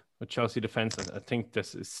trick with Chelsea defence. I think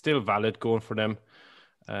this is still valid going for them.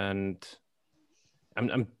 And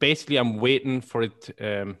I'm waiting for it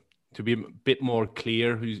to be a bit more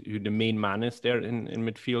clear who the main man is there in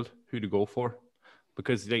midfield, who to go for.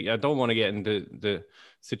 Because I don't want to get into the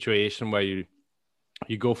situation where you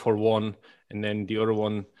go for one and then the other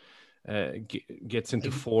one gets into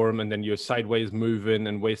form and then you're sideways moving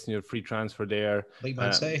and wasting your free transfer there. Like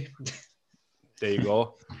man say. There you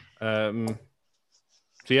go. So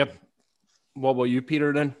yeah, what about you,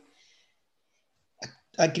 Peter, then?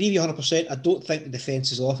 I agree with you 100%. I don't think the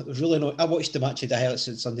defence is off. It was really I watched the match of the highlights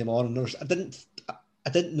on Sunday morning. I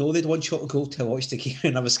didn't know they'd one shot on goal till I watched the game,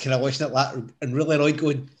 and I was kind of watching it later and really annoyed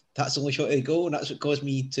going, that's the only shot they go, and that's what caused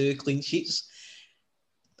me 2 clean sheets.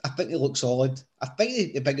 I think they look solid. I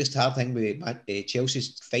think the biggest hard thing with Chelsea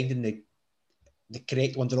is finding the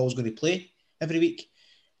correct one they're always going to play every week.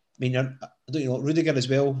 I mean, I don't know, Rudiger as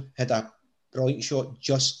well had a brilliant shot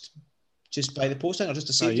just by the post, or just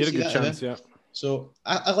to save. You had a good chance, yeah. So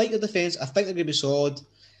I like the defence. I think they're going to be solid.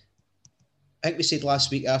 I think we said last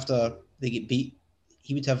week after they get beat,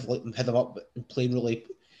 he would have had them up and playing really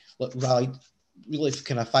rallied, really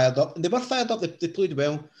kind of fired up. And they were fired up. They played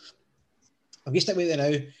well. I'm going to stick with it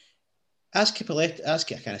now. I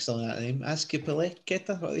can't still know that name.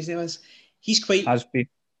 Azpilicueta, what his name is. He's quite... Azpi.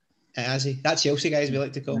 That's Chelsea guys we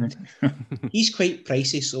like to call him. He's quite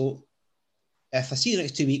pricey, so if I see the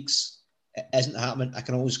next 2 weeks it isn't happening, I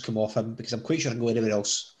can always come off him because I'm quite sure I can go anywhere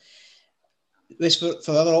else. As for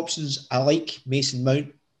other options, I like Mason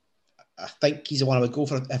Mount. I think he's the one I would go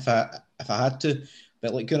for if I had to.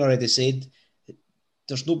 But like Gunnar already said,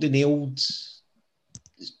 there's nobody nailed.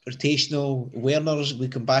 Rotational. Werner's we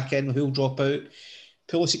come back in, who'll drop out.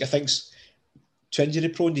 Pulisic, I think's too injury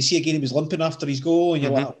prone. You see again he was limping after his goal, and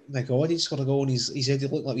you're like, oh my god, he scored a goal, and he's head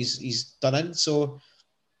looked like he's done in. So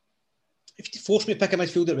if you force me to pick a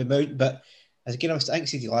midfielder with Mount, but as again I think I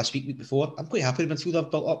said last week before, I'm quite happy with the midfield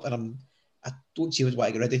I've built up, and I don't see why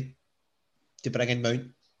I get ready to bring in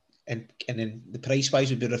Mount, and then the price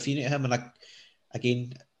wise would be Rafinha to him, and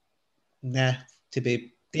to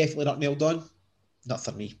be definitely not nailed on, not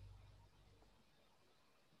for me.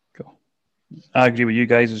 Cool. I agree with you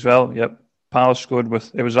guys as well. Yep. Palace scored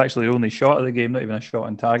with, it was actually the only shot of the game, not even a shot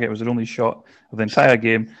on target. It was their only shot of the entire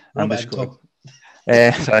game. And they scored.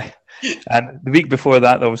 Sorry. And the week before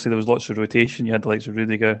that, obviously, there was lots of rotation. You had the likes of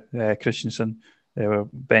Rudiger, Christensen. They were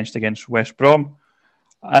benched against West Brom.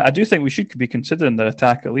 I do think we should be considering their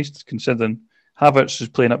attack, at least considering Havertz is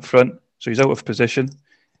playing up front, so he's out of position.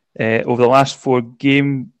 Over the last 4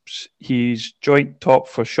 games, he's joint top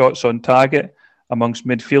for shots on target amongst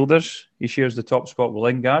midfielders. He shares the top spot with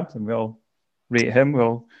Lingard, and we all rate him, we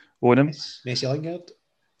all own him. Messi Lingard.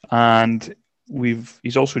 And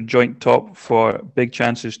he's also joint top for big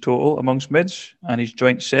chances total amongst mids, and he's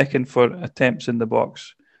joint second for attempts in the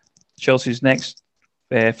box. Chelsea's next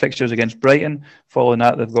fixtures against Brighton. Following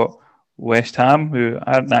that, they've got West Ham, who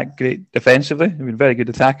aren't that great defensively. They've been very good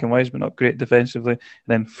attacking wise, but not great defensively. And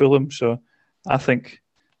then Fulham. So I think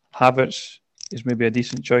Havertz is maybe a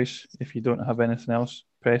decent choice if you don't have anything else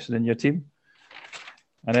pressing in your team.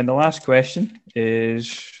 And then the last question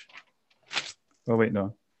is... Oh, wait,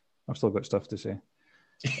 no. I've still got stuff to say.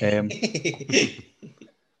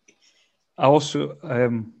 I also...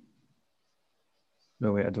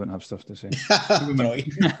 No, wait, I don't have stuff to say.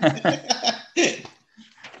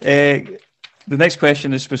 The next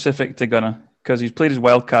question is specific to Gunnar, because he's played his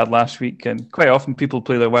wild card last week, and quite often people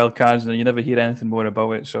play their wild cards and you never hear anything more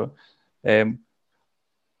about it. So,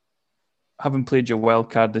 having played your wild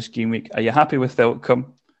card this game week, are you happy with the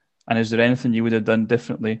outcome? And is there anything you would have done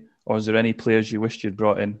differently, or is there any players you wished you'd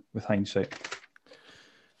brought in with hindsight?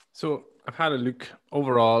 So I've had a look.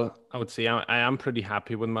 Overall, I would say I am pretty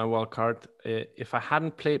happy with my wildcard. If I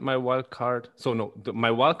hadn't played my wildcard, my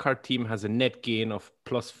wildcard team has a net gain of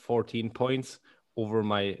plus 14 points over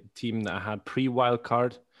my team that I had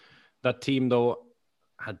pre-wildcard. That team, though,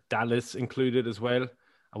 had Dallas included as well.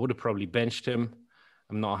 I would have probably benched him.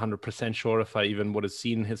 I'm not 100% sure if I even would have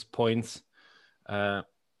seen his points. So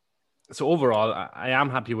overall, I am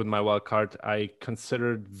happy with my wildcard. I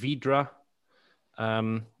considered Vidra,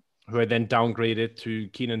 who I then downgraded to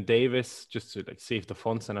Keenan Davis just to save the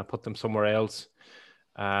funds, and I put them somewhere else.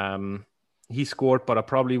 He scored, but I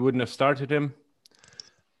probably wouldn't have started him.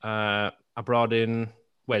 I brought in,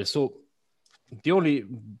 so the only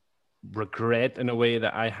regret in a way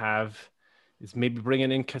that I have is maybe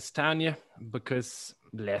bringing in Castagna, because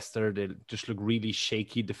Leicester, they just look really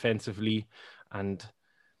shaky defensively, and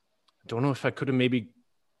I don't know if I could have maybe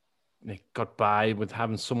got by with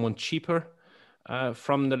having someone cheaper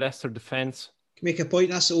from the Leicester defence. Can make a point.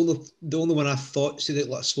 That's the only one I thought said that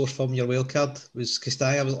let's score from your wild card was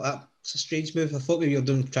Castagna. I was like, that's a strange move. I thought maybe you were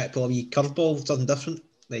trying to pull a wee curveball, something different.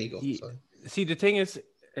 There you go. See, the thing is,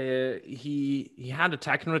 he had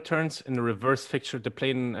attacking returns in the reverse fixture. They're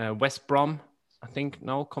playing West Brom, I think,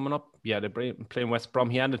 now coming up. Yeah, they're playing West Brom.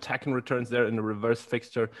 He had attacking returns there in the reverse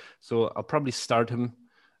fixture. So I'll probably start him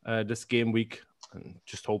this game week and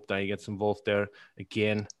just hope that he gets involved there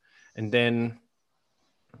again. And then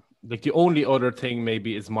the only other thing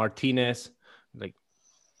maybe is Martinez,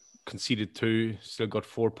 conceded 2, still got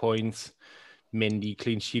 4 points. Mendy,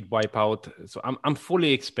 clean sheet wipeout. So I'm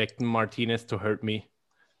fully expecting Martinez to hurt me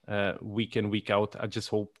week in, week out. I just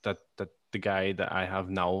hope that the guy that I have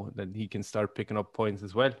now, that he can start picking up points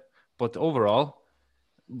as well. But overall,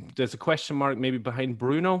 there's a question mark maybe behind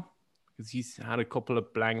Bruno, because he's had a couple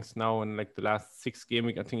of blanks now in the last 6 game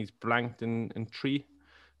week. I think he's blanked in 3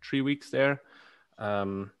 weeks there.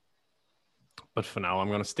 But for now, I'm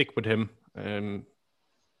going to stick with him.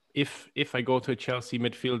 If I go to a Chelsea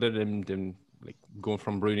midfielder, then going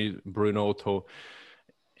from Bruno to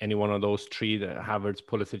any one of those 3, the Havertz,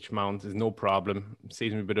 Pulisic, Mount, is no problem.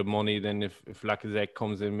 Saves me a bit of money. Then if Lacazette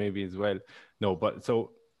comes in, maybe as well. No, but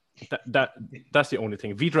so that's the only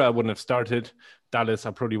thing. Vidra I wouldn't have started. Dallas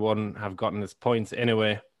I probably wouldn't have gotten his points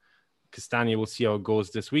anyway. Castagna, we'll see how it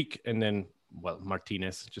goes this week, and then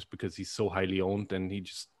Martinez, just because he's so highly owned and he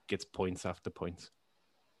just gets points after points.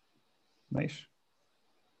 Nice.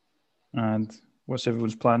 And what's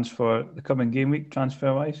everyone's plans for the coming game week,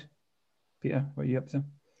 transfer-wise? Peter, what are you up to?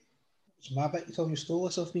 It's my bit. You told me you stole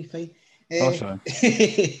this off me, fine. Oh, sorry.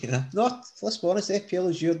 No, let's be honest, FPL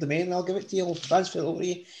is your domain. I'll give it to you. I'll transfer it over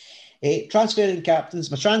to you. Transferring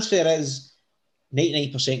captains. My transfer is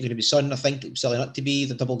 99% going to be Son. I think it's selling up to be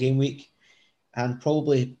the double game week. And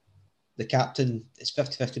probably the captain is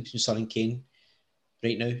 50-50 between Son and Kane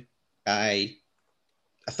right now. I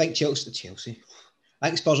think Chelsea. I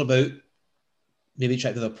think Spurs about maybe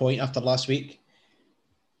try to do a point after last week.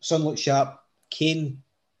 Son looks sharp. Kane's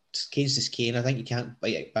just Kane. I think you can't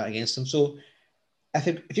bite back against him. So if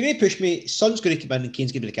you may push me, Son's going to come in and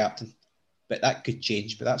Kane's going to be the captain. But that could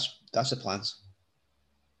change. But that's the plans.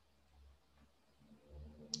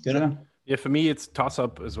 Yeah, Yeah, for me, it's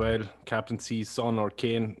toss-up as well. Captaincy, Son or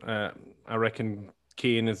Kane. I reckon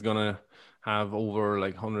Kane is going to have over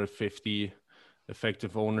like 150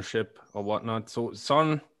 effective ownership or whatnot. So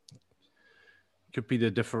Son could be the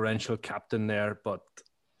differential captain there. But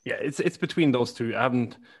yeah, it's between those two. I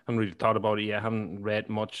haven't really thought about it yet. I haven't read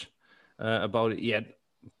much about it yet,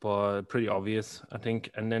 but pretty obvious, I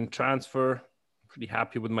think. And then transfer, pretty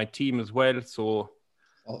happy with my team as well. So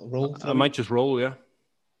I might just roll, yeah.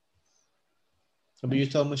 What about you,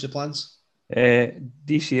 Tom? What's your plans?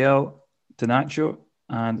 DCL to Nacho,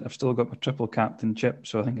 and I've still got my triple captain chip,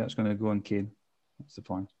 so I think that's going to go on Kane. That's the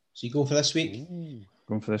plan. So you go for this week?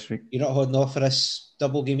 Going for this week. You're not holding off for this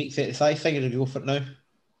double game week 35 thing, or do you go for it now?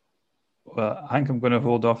 Well, I think I'm going to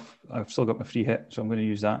hold off. I've still got my free hit, so I'm going to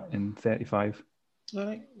use that in 35. All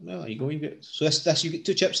right. Well, there you go. So this you get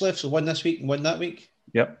 2 chips left, so 1 this week and 1 that week?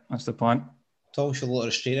 Yep, that's the plan. Tom should a lot of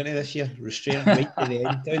restraint in this year. Restraint right to the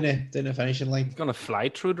end, down the finishing line. He's going to fly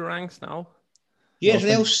through the ranks now. Yeah,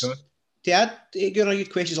 anything else to add? Going on your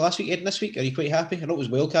questions last week, Ed, this week? Are you quite happy? I know it was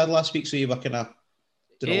wildcard last week, so you were kind of...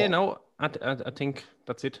 Yeah, no, I think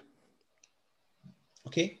that's it.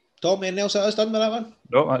 Okay. Tom, anything else that us done with that one?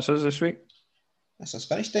 No, that's us this week. That's us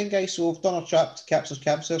finished then, guys. So we've done our trapped capsules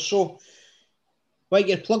there. So, right,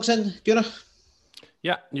 get plugs in, Gunnar.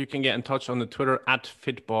 Yeah, you can get in touch on the Twitter at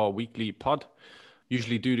FitballWeeklyPod.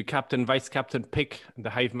 Usually do the captain, vice captain pick. The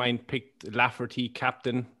Hive Mind picked Lafferty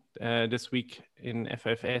captain this week in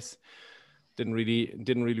FFS. Didn't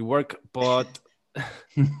really work, but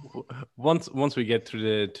once we get to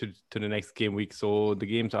the next game week, so the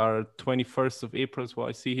games are 21st of April is what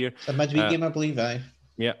I see here. It's a midweek game, I believe.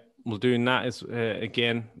 Yeah, we're doing that is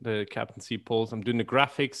again the captaincy polls. I'm doing the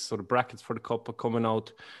graphics, so the brackets for the cup are coming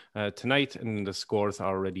out tonight, and the scores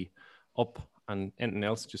are already up. And anything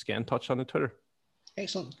else, just get in touch on the Twitter.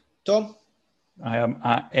 Excellent. Tom? I am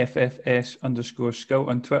at FFS_scout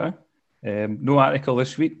on Twitter. No article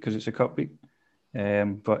this week because it's a cup week,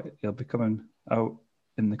 but it'll be coming out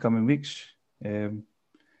in the coming weeks.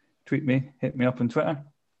 Tweet me, hit me up on Twitter.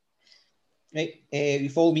 Right, you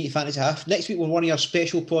follow me at Fantasy Half. Next week, we're one of our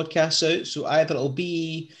special podcasts out, so either it'll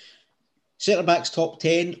be Centre-Backs top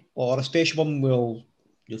 10 or a special one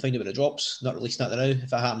you'll find out when it drops. Not releasing that now. If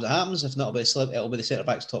it happens, it happens. If not, it'll be the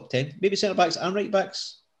Centre-Backs top 10. Maybe Centre-Backs and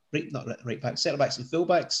right-backs. Not right-backs, Centre-Backs and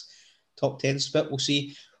full-backs. Top 10 split, we'll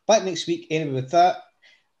see. Back next week, anyway, with that.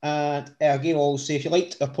 And again, I'll say, if you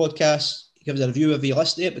liked our podcast, give us a review if you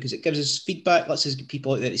listen to it, because it gives us feedback, lets us get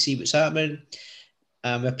people out there to see what's happening.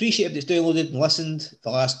 We appreciate if it's downloaded and listened the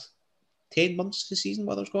last 10 months of the season,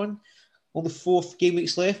 whether it's going. Only 4 game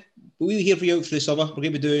weeks left. But we'll be here for you out for the summer. We're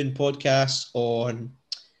going to be doing podcasts on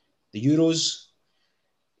the Euros.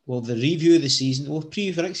 We'll have the review of the season. We'll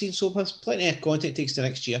preview for next season. So there's plenty of content takes to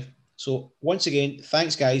next year. So once again,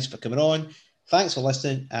 thanks guys for coming on. Thanks for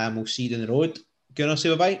listening, and we'll see you down the road. Gonna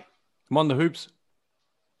say bye-bye. Come on the hoops.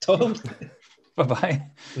 Tom? Bye-bye.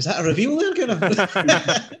 Was that a reveal there, Gunnar?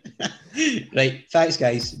 Right, thanks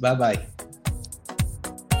guys. Bye-bye.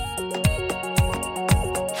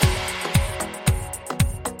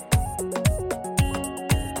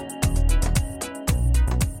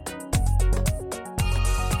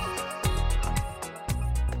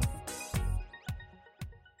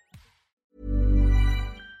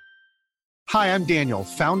 Hi, I'm Daniel,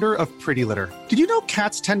 founder of Pretty Litter. Did you know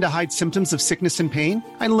cats tend to hide symptoms of sickness and pain?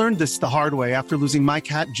 I learned this the hard way after losing my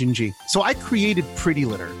cat, Gingy. So I created Pretty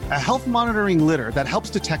Litter, a health monitoring litter that helps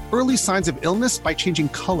detect early signs of illness by changing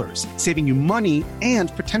colors, saving you money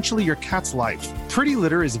and potentially your cat's life. Pretty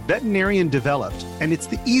Litter is veterinarian developed, and it's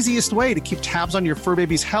the easiest way to keep tabs on your fur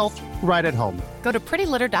baby's health right at home. Go to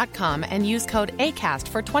prettylitter.com and use code ACAST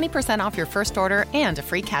for 20% off your first order and a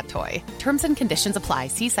free cat toy. Terms and conditions apply.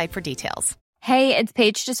 See site for details. Hey, it's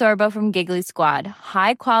Paige DeSorbo from Giggly Squad.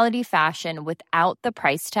 High quality fashion without the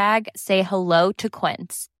price tag. Say hello to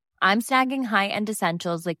Quince. I'm snagging high-end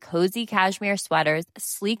essentials like cozy cashmere sweaters,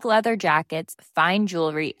 sleek leather jackets, fine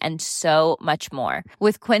jewelry, and so much more.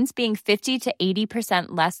 With Quince being 50 to 80%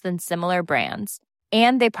 less than similar brands.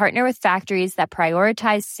 And they partner with factories that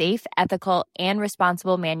prioritize safe, ethical, and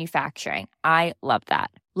responsible manufacturing. I love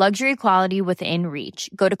that. Luxury quality within reach.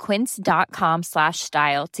 Go to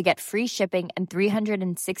quince.com/style to get free shipping and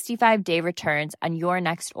 365-day returns on your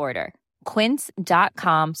next order.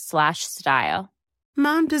 Quince.com/style.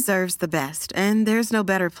 Mom deserves the best, and there's no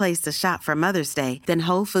better place to shop for Mother's Day than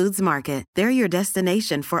Whole Foods Market. They're your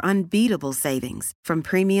destination for unbeatable savings, from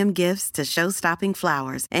premium gifts to show-stopping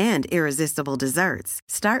flowers and irresistible desserts.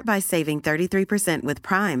 Start by saving 33% with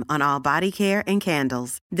Prime on all body care and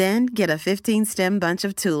candles. Then get a 15-stem bunch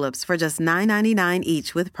of tulips for just $9.99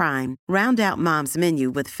 each with Prime. Round out Mom's menu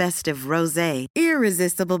with festive rosé,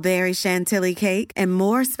 irresistible berry chantilly cake, and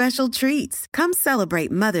more special treats. Come celebrate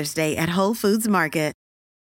Mother's Day at Whole Foods Market.